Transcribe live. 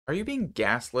Are you being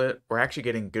gaslit or actually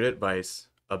getting good advice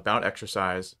about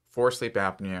exercise for sleep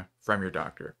apnea from your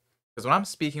doctor? Because when I'm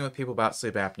speaking with people about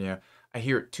sleep apnea, I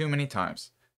hear it too many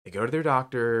times. They go to their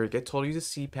doctor, get told to use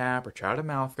a CPAP or try out a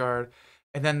mouth guard,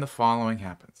 and then the following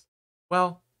happens.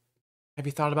 Well, have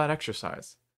you thought about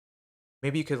exercise?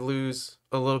 Maybe you could lose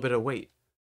a little bit of weight.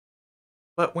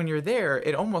 But when you're there,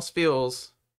 it almost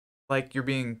feels like you're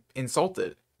being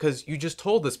insulted because you just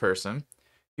told this person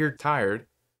you're tired.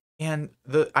 And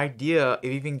the idea of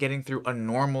even getting through a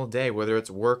normal day, whether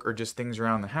it's work or just things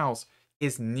around the house,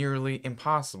 is nearly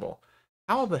impossible.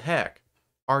 How the heck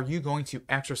are you going to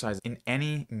exercise in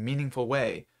any meaningful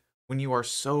way when you are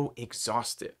so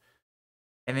exhausted?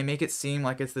 And they make it seem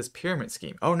like it's this pyramid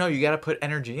scheme. Oh no, you got to put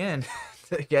energy in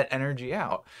to get energy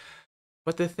out.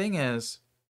 But the thing is,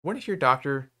 what if your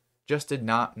doctor just did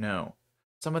not know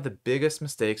some of the biggest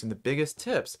mistakes and the biggest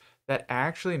tips that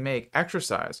actually make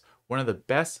exercise one of the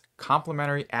best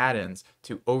complementary add-ins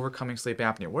to overcoming sleep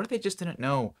apnea? What if they just didn't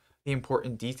know the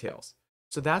important details?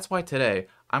 So that's why today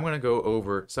I'm going to go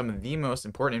over some of the most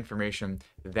important information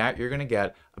that you're going to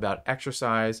get about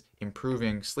exercise,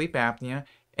 improving sleep apnea,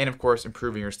 and of course,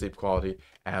 improving your sleep quality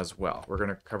as well. We're going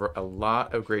to cover a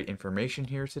lot of great information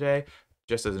here today.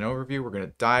 Just as an overview, we're going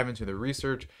to dive into the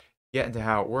research, get into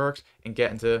how it works, and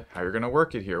get into how you're going to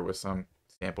work it here with some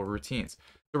sample routines.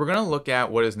 So we're going to look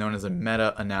at what is known as a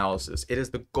meta-analysis. It is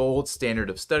the gold standard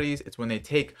of studies. It's when they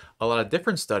take a lot of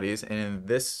different studies, and in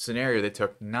this scenario, they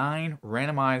took 9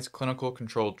 randomized clinical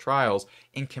controlled trials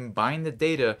and combined the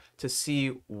data to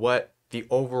see what the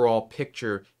overall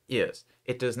picture is.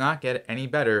 It does not get any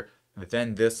better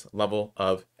than this level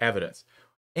of evidence.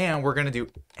 And we're going to do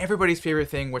everybody's favorite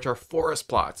thing, which are forest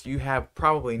plots. You have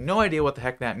probably no idea what the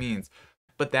heck that means,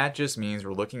 but that just means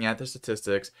we're looking at the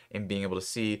statistics and being able to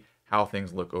see how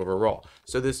things look overall.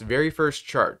 So this very first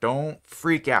chart, don't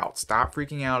freak out. Stop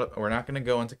freaking out. We're not going to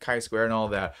go into chi-square and all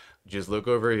that. Just look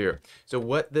over here. So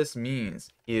what this means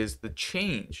is the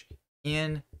change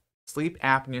in sleep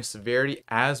apnea severity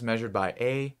as measured by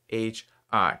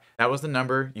AHI. That was the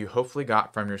number you hopefully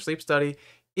got from your sleep study.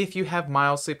 If you have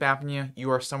mild sleep apnea,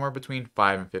 you are somewhere between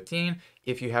 5 and 15.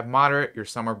 If you have moderate, you're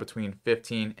somewhere between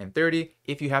 15 and 30.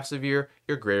 If you have severe,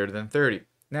 you're greater than 30.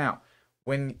 Now,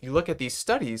 when you look at these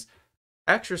studies,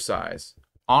 exercise,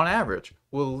 on average,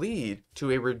 will lead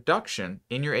to a reduction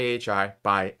in your AHI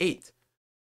by 8.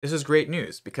 This is great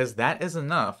news because that is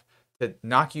enough to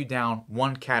knock you down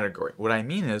one category. What I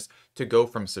mean is to go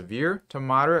from severe to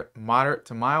moderate, moderate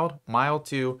to mild, mild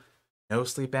to no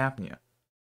sleep apnea.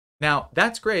 Now,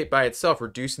 that's great by itself,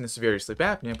 reducing the severity of sleep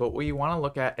apnea, but we want to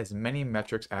look at as many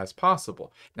metrics as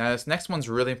possible. Now, this next one's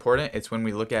really important. It's when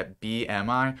we look at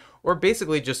BMI, or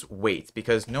basically just weight,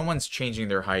 because no one's changing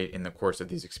their height in the course of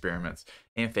these experiments.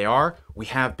 And if they are, we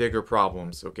have bigger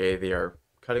problems, okay? They are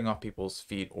cutting off people's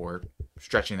feet or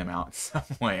stretching them out in some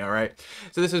way, all right?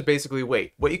 So this is basically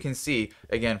weight. What you can see,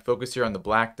 again, focus here on the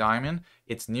black diamond,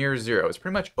 it's near 0. It's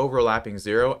pretty much overlapping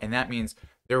 0, and that means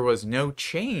there was no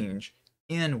change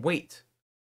in weight.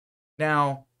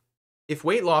 Now, if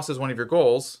weight loss is one of your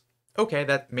goals, okay,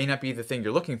 that may not be the thing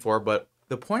you're looking for, but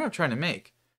the point I'm trying to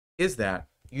make is that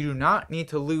you do not need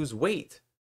to lose weight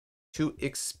to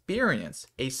experience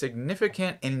a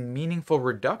significant and meaningful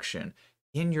reduction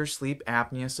in your sleep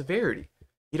apnea severity.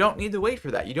 You don't need to wait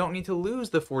for that. You don't need to lose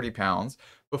the 40 pounds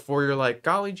before you're like,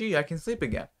 golly gee, I can sleep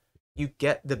again. You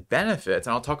get the benefits,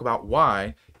 and I'll talk about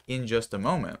why in just a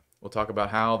moment. We'll talk about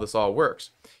how this all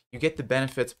works. You get the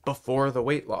benefits before the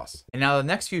weight loss. And now the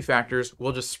next few factors,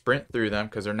 we'll just sprint through them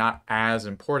because they're not as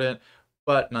important,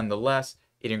 but nonetheless,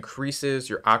 it increases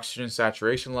your oxygen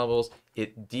saturation levels,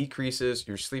 it decreases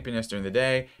your sleepiness during the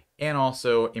day, and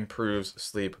also improves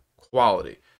sleep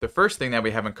quality. The first thing that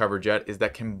we haven't covered yet is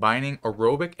that combining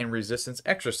aerobic and resistance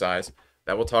exercise,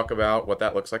 that we'll talk about what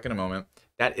that looks like in a moment,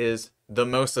 that is the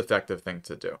most effective thing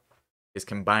to do, is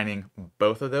combining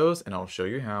both of those, and I'll show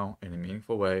you how in a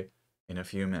meaningful way in a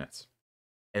few minutes.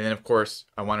 And then, of course,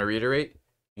 I want to reiterate,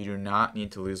 you do not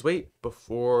need to lose weight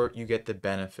before you get the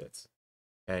benefits.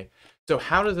 Okay, so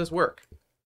how does this work?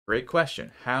 Great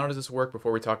question. How does this work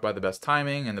before we talk about the best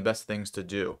timing and the best things to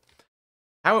do?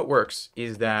 How it works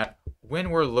is that when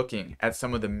we're looking at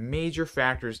some of the major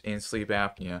factors in sleep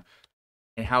apnea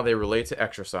and how they relate to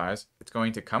exercise, it's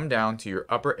going to come down to your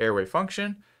upper airway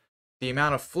function, the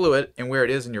amount of fluid and where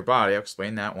it is in your body, I'll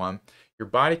explain that one, your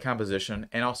body composition,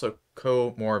 and also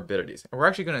comorbidities. And we're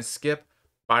actually going to skip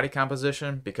body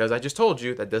composition because I just told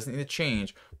you that doesn't need to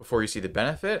change before you see the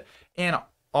benefit. And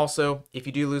also, if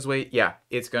you do lose weight, yeah,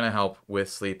 it's going to help with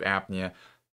sleep apnea.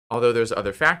 Although there's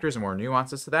other factors and more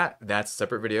nuances to that, that's a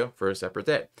separate video for a separate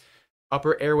day.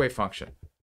 Upper airway function.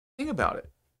 Think about it.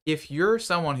 If you're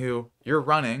someone who you're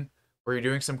running or you're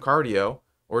doing some cardio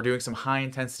or doing some high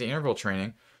intensity interval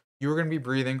training, you're going to be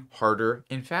breathing harder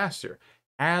and faster.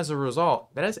 As a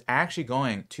result, that is actually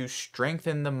going to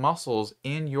strengthen the muscles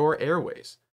in your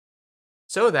airways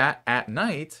so that at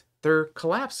night they're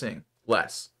collapsing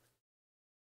less.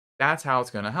 That's how it's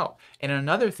going to help. And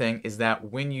another thing is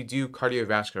that when you do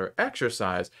cardiovascular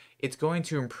exercise, it's going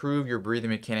to improve your breathing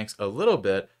mechanics a little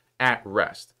bit at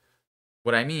rest.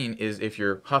 What I mean is if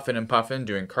you're huffing and puffing,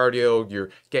 doing cardio, you're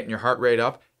getting your heart rate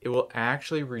up, it will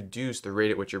actually reduce the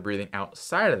rate at which you're breathing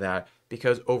outside of that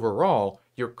because overall,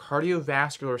 your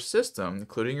cardiovascular system,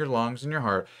 including your lungs and your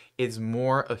heart, is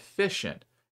more efficient.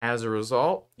 As a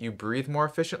result, you breathe more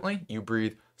efficiently, you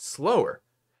breathe slower.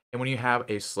 And when you have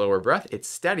a slower breath, it's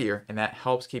steadier, and that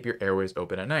helps keep your airways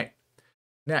open at night.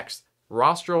 Next,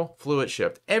 rostral fluid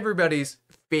shift. Everybody's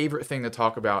favorite thing to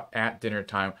talk about at dinner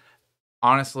time.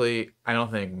 Honestly, I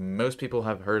don't think most people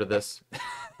have heard of this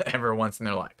ever once in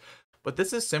their life. But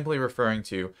this is simply referring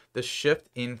to the shift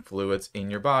in fluids in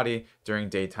your body during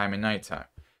daytime and nighttime.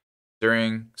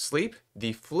 During sleep,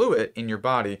 the fluid in your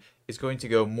body is going to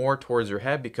go more towards your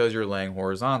head because you're laying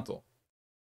horizontal.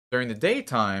 During the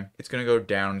daytime, it's going to go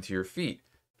down into your feet.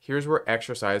 Here's where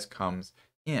exercise comes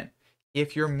in.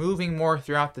 If you're moving more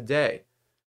throughout the day,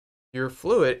 your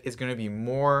fluid is going to be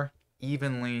more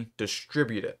evenly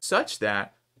distributed, such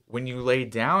that when you lay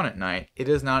down at night, it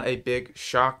is not a big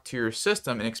shock to your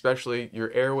system, and especially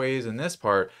your airways in this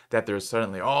part, that there's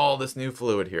suddenly all this new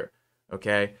fluid here,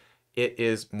 okay? It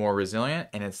is more resilient,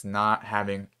 and it's not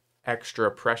having extra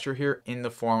pressure here in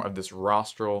the form of this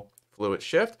rostral fluid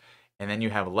shift, and then you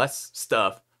have less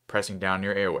stuff pressing down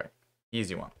your airway.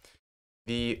 Easy one.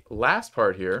 The last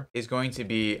part here is going to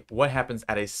be what happens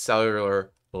at a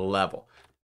cellular level.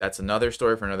 That's another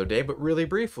story for another day, but really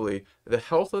briefly, the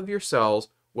health of your cells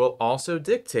will also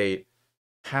dictate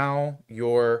how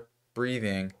you're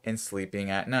breathing and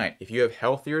sleeping at night. If you have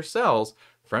healthier cells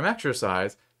from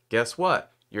exercise, guess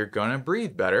what? You're going to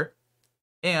breathe better,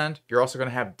 and you're also going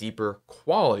to have deeper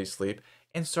quality sleep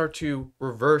and start to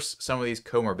reverse some of these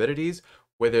comorbidities,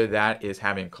 whether that is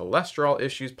having cholesterol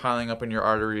issues piling up in your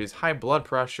arteries, high blood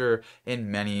pressure, and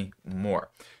many more.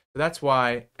 So that's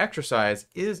why exercise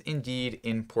is indeed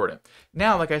important.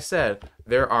 Now, like I said,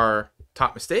 there are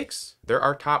top mistakes. There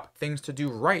are top things to do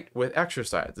right with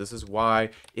exercise. This is why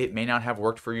it may not have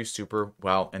worked for you super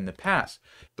well in the past.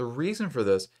 The reason for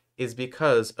this is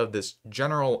because of this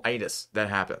general-itis that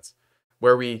happens,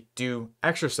 where we do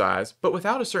exercise, but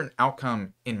without a certain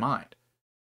outcome in mind.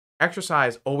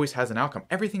 Exercise always has an outcome.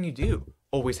 Everything you do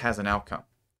always has an outcome.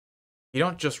 You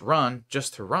don't just run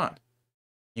just to run.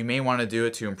 You may want to do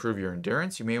it to improve your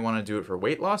endurance. You may want to do it for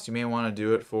weight loss. You may want to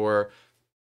do it for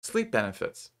sleep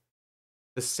benefits.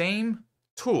 The same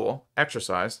tool,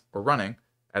 exercise or running,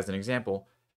 as an example,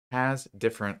 has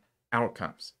different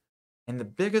outcomes. And the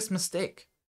biggest mistake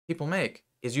people make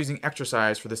is using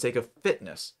exercise for the sake of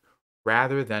fitness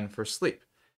rather than for sleep.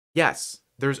 Yes,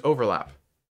 there's overlap.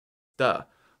 Duh.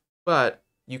 But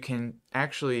you can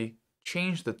actually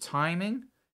change the timing,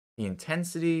 the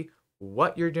intensity,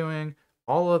 what you're doing,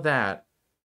 all of that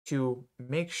to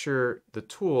make sure the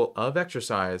tool of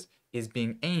exercise is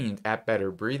being aimed at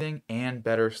better breathing and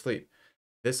better sleep.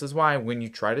 This is why when you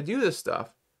try to do this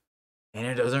stuff and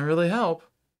it doesn't really help,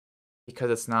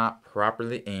 because it's not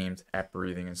properly aimed at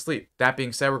breathing and sleep. That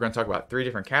being said, we're going to talk about 3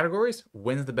 different categories,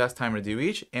 when's the best time to do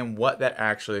each, and what that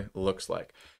actually looks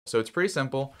like. So it's pretty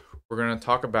simple. We're going to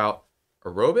talk about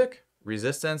aerobic,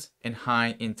 resistance, and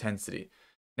high intensity.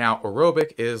 Now,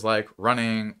 aerobic is like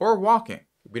running or walking.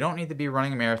 We don't need to be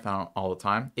running a marathon all the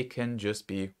time. It can just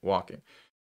be walking.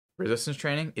 Resistance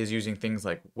training is using things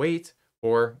like weight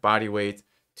or body weight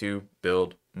to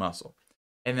build muscle.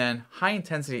 And then high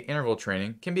intensity interval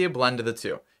training can be a blend of the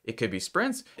two. It could be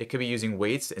sprints, it could be using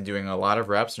weights and doing a lot of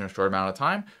reps in a short amount of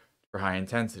time for high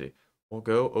intensity. We'll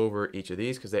go over each of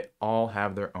these because they all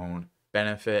have their own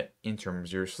benefit in terms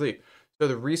of your sleep. So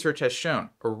the research has shown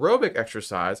aerobic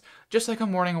exercise, just like a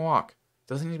morning walk,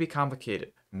 doesn't need to be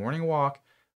complicated. Morning walk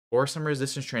or some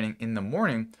resistance training in the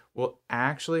morning will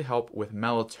actually help with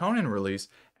melatonin release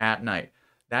at night.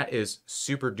 That is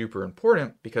super duper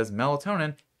important because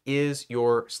melatonin is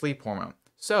your sleep hormone.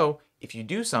 So if you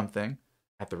do something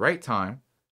at the right time,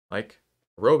 like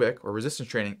aerobic or resistance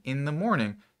training in the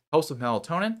morning, helps with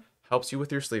melatonin, helps you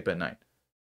with your sleep at night.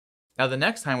 Now the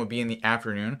next time would be in the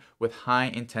afternoon with high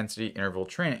intensity interval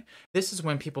training. This is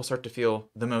when people start to feel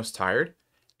the most tired,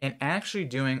 and actually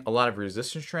doing a lot of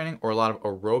resistance training or a lot of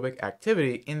aerobic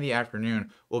activity in the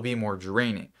afternoon will be more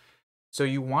draining. So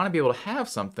you want to be able to have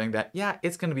something that, yeah,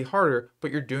 it's going to be harder,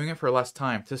 but you're doing it for less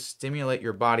time to stimulate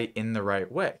your body in the right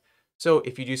way. So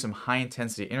if you do some high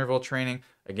intensity interval training,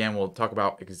 again, we'll talk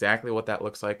about exactly what that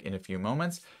looks like in a few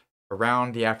moments,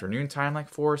 around the afternoon time, like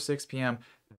 4 or 6 p.m.,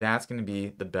 that's going to be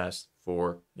the best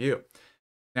for you.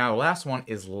 Now, the last one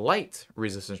is light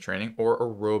resistance training or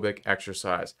aerobic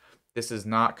exercise. This is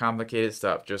not complicated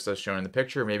stuff, just as shown in the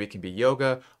picture. Maybe it can be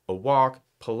yoga, a walk,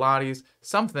 Pilates,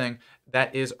 something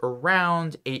that is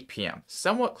around 8 p.m.,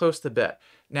 somewhat close to bed.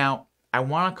 Now, I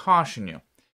want to caution you,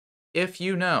 if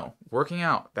you know working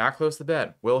out that close to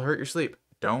bed will hurt your sleep,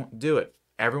 don't do it.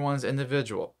 Everyone's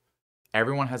individual.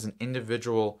 Everyone has an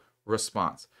individual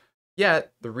response.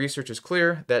 Yet, the research is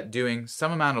clear that doing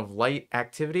some amount of light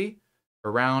activity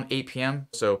around 8 p.m.,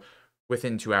 so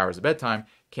within 2 hours of bedtime,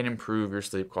 can improve your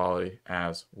sleep quality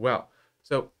as well.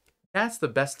 So that's the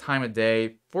best time of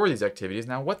day for these activities.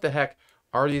 Now, what the heck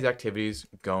are these activities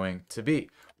going to be?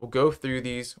 We'll go through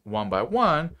these one by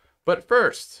one, but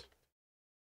first,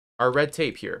 our red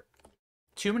tape here.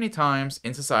 Too many times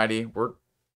in society, we're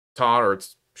taught or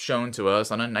it's shown to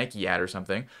us on a Nike ad or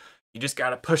something, you just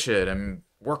got to push it and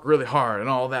work really hard and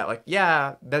all that. Like,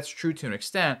 yeah, that's true to an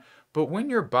extent, but when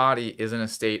your body is in a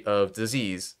state of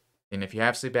disease, and if you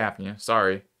have sleep apnea,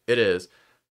 sorry, it is,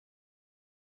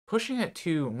 pushing it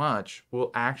too much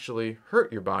will actually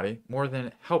hurt your body more than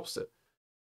it helps it.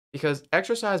 Because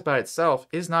exercise by itself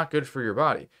is not good for your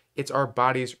body. It's our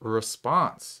body's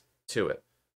response to it.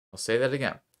 I'll say that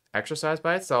again. Exercise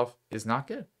by itself is not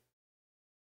good.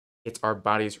 It's our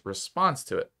body's response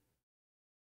to it.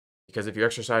 Because if you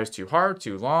exercise too hard,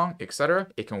 too long, etc.,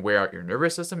 it can wear out your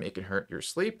nervous system, it can hurt your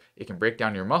sleep, it can break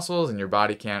down your muscles, and your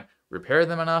body can't repair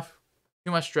them enough.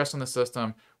 Too much stress on the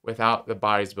system without the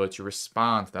body's ability to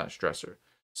respond to that stressor.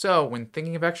 So when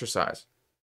thinking of exercise,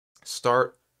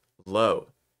 start low.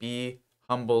 Be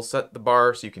humble, set the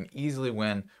bar so you can easily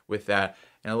win with that.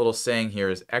 And a little saying here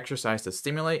is exercise to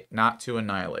stimulate, not to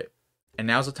annihilate. And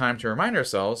now's the time to remind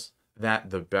ourselves that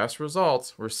the best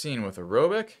results we're seeing with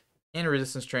aerobic and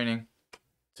resistance training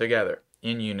together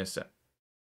in unison.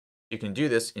 You can do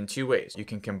this in two ways. You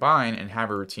can combine and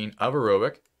have a routine of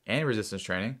aerobic and resistance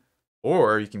training,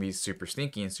 or you can be super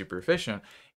sneaky and super efficient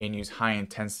and use high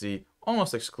intensity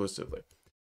almost exclusively.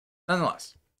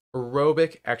 Nonetheless,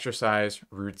 aerobic exercise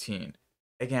routine.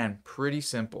 Again, pretty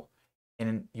simple.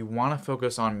 And you want to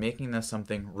focus on making this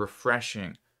something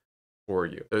refreshing for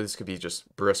you. So this could be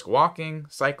just brisk walking,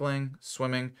 cycling,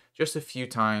 swimming, just a few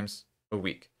times a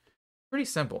week. Pretty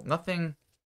simple. Nothing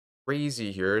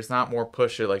crazy here. It's not more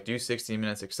push it, like do 60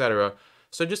 minutes, etc.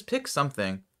 So just pick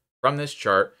something from this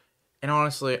chart. And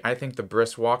honestly, I think the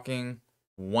brisk walking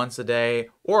once a day,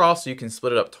 or also you can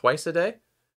split it up twice a day.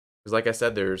 Because like I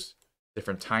said, there's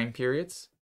different time periods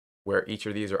where each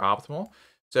of these are optimal.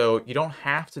 So you don't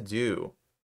have to do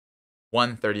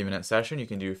one 30-minute session. You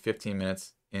can do 15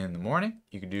 minutes in the morning.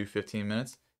 You can do 15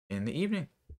 minutes in the evening.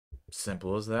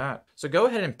 Simple as that. So go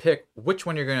ahead and pick which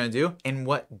one you're going to do and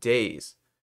what days.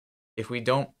 If we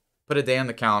don't put a day on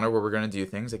the calendar where we're going to do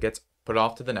things, it gets put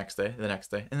off to the next day, the next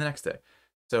day, and the next day.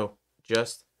 So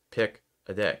just pick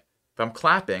a day. If I'm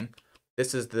clapping,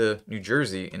 this is the New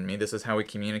Jersey in me. This is how we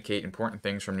communicate important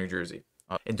things from New Jersey.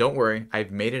 And don't worry,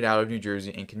 I've made it out of New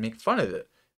Jersey and can make fun of it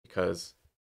because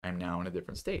I'm now in a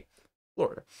different state,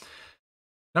 Florida.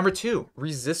 Number 2,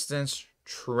 resistance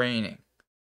training.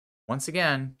 Once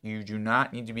again, you do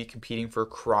not need to be competing for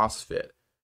CrossFit.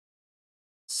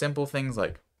 Simple things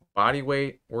like body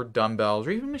weight or dumbbells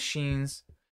or even machines.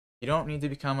 You don't need to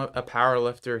become a power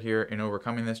lifter here in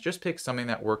overcoming this. Just pick something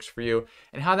that works for you.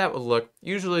 And how that would look,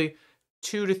 usually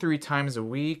 2 to 3 times a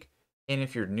week. And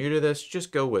if you're new to this,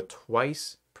 just go with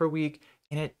twice per week.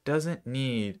 And it doesn't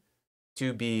need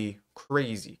to be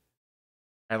crazy.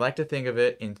 I like to think of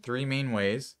it in 3 main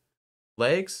ways: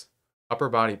 legs, upper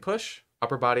body push,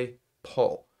 upper body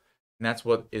pull. And that's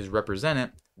what is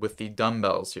represented with the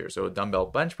dumbbells here. So a dumbbell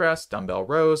bench press, dumbbell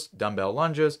rows, dumbbell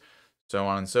lunges, so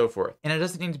on and so forth. And it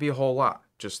doesn't need to be a whole lot.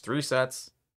 Just 3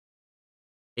 sets,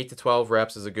 8 to 12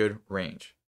 reps is a good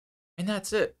range. And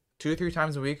that's it. 2 or 3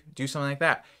 times a week, do something like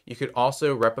that. You could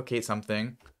also replicate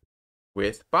something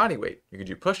with body weight. You could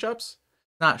do push-ups,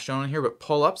 not shown here, but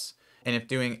pull-ups. And if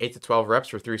doing 8 to 12 reps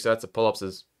for 3 sets of pull-ups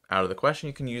is out of the question,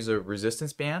 you can use a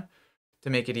resistance band to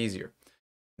make it easier.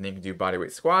 And then you can do body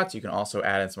weight squats. You can also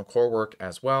add in some core work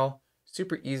as well.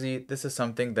 Super easy. This is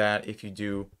something that if you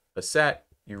do a set,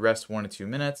 you rest 1 to 2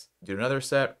 minutes, do another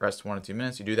set, rest 1 to 2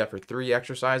 minutes. You do that for 3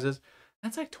 exercises.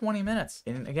 That's like 20 minutes.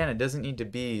 And again, it doesn't need to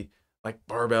be like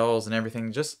barbells and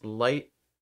everything, just light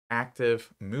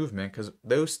active movement, because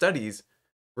those studies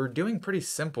were doing pretty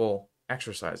simple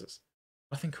exercises.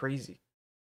 Nothing crazy.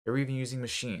 They're even using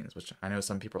machines, which I know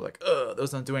some people are like, ugh,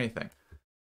 those don't do anything.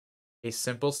 A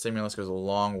simple stimulus goes a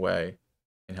long way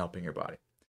in helping your body.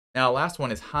 Now, last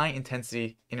one is high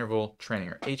intensity interval training,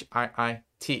 or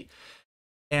HIIT.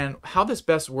 And how this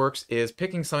best works is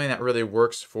picking something that really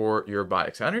works for your body.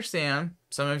 Because I understand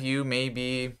some of you may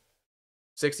be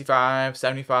 65,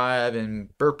 75, and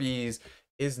burpees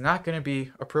is not going to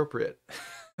be appropriate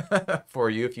for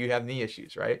you if you have knee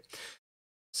issues, right?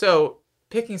 So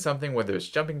picking something, whether it's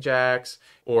jumping jacks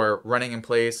or running in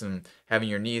place and having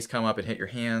your knees come up and hit your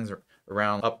hands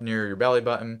around up near your belly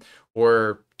button,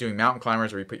 or doing mountain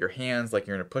climbers where you put your hands like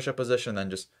you're in a push-up position, then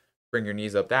just bring your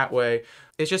knees up that way.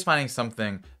 It's just finding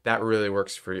something that really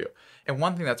works for you. And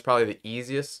one thing that's probably the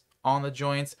easiest on the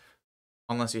joints,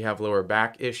 unless you have lower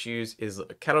back issues, is a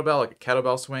kettlebell. Like a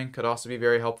kettlebell swing could also be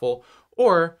very helpful.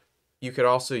 Or you could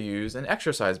also use an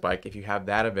exercise bike if you have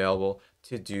that available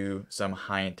to do some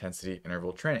high intensity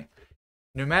interval training.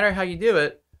 No matter how you do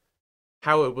it,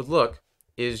 how it would look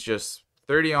is just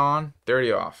 30 on,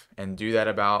 30 off, and do that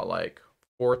about like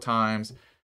 4 times.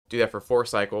 Do that for 4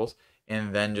 cycles,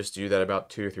 and then just do that about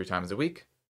 2 or 3 times a week.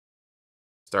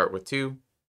 Start with 2,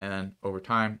 and then over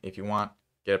time, if you want,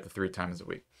 get up to 3 times a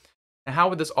week. Now, how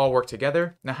would this all work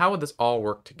together?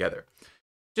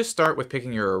 Just start with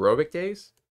picking your aerobic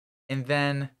days, and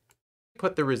then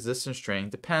put the resistance training.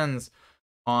 Depends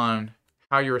on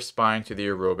how you're responding to the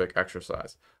aerobic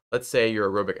exercise. Let's say your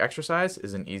aerobic exercise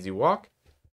is an easy walk,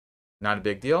 not a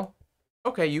big deal.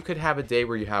 Okay, you could have a day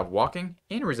where you have walking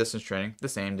and resistance training the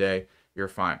same day, you're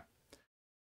fine.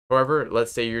 However,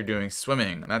 let's say you're doing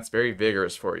swimming, and that's very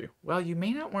vigorous for you. Well, you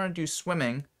may not want to do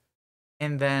swimming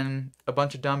and then a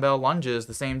bunch of dumbbell lunges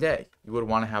the same day. You would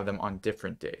want to have them on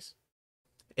different days.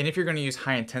 And if you're going to use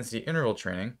high intensity interval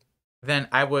training, then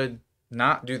I would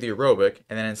not do the aerobic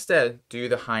and then instead do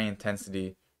the high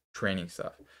intensity training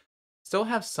stuff. Still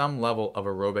have some level of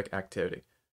aerobic activity.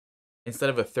 Instead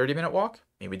of a 30-minute walk,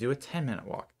 maybe do a 10-minute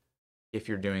walk if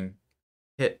you're doing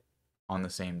HIIT on the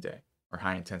same day, or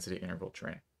high intensity interval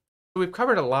training. So we've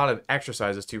covered a lot of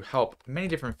exercises to help many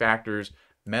different factors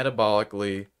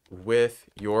metabolically with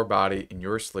your body and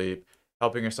your sleep,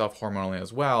 helping yourself hormonally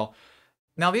as well.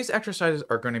 Now, these exercises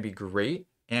are going to be great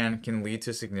and can lead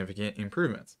to significant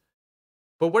improvements.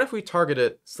 But what if we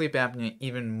targeted sleep apnea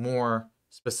even more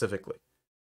specifically?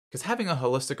 Because having a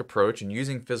holistic approach and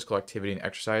using physical activity and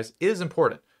exercise is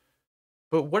important.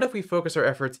 But what if we focus our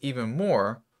efforts even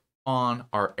more on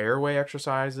our airway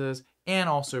exercises and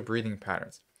also breathing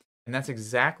patterns? And that's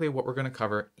exactly what we're going to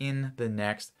cover in the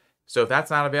next. So if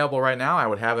that's not available right now, I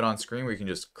would have it on screen where you can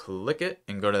just click it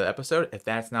and go to the episode. If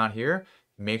that's not here,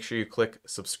 make sure you click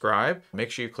subscribe.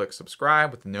 Make sure you click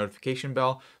subscribe with the notification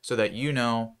bell so that you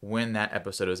know when that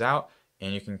episode is out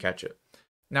and you can catch it.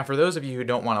 Now, for those of you who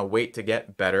don't want to wait to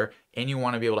get better and you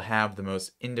want to be able to have the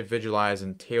most individualized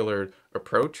and tailored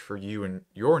approach for you and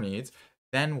your needs,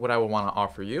 then what I will want to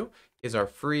offer you is our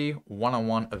free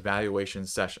one-on-one evaluation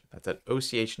session. That's at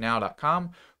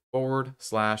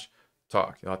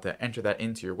ochnow.com/talk. You'll have to enter that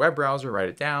into your web browser, write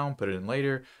it down, put it in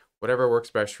later, whatever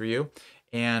works best for you.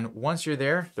 And once you're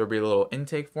there, there'll be a little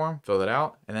intake form, fill that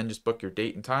out, and then just book your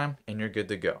date and time, and you're good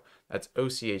to go. That's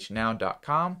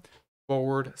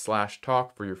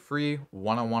ochnow.com/talk for your free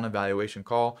one-on-one evaluation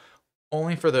call,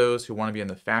 only for those who want to be on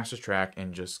the fastest track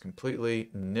and just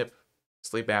completely nip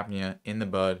sleep apnea in the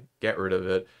bud, get rid of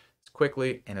it as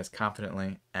quickly and as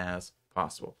confidently as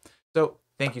possible. So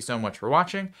thank you so much for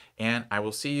watching, and I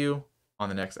will see you on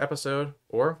the next episode,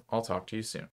 or I'll talk to you soon.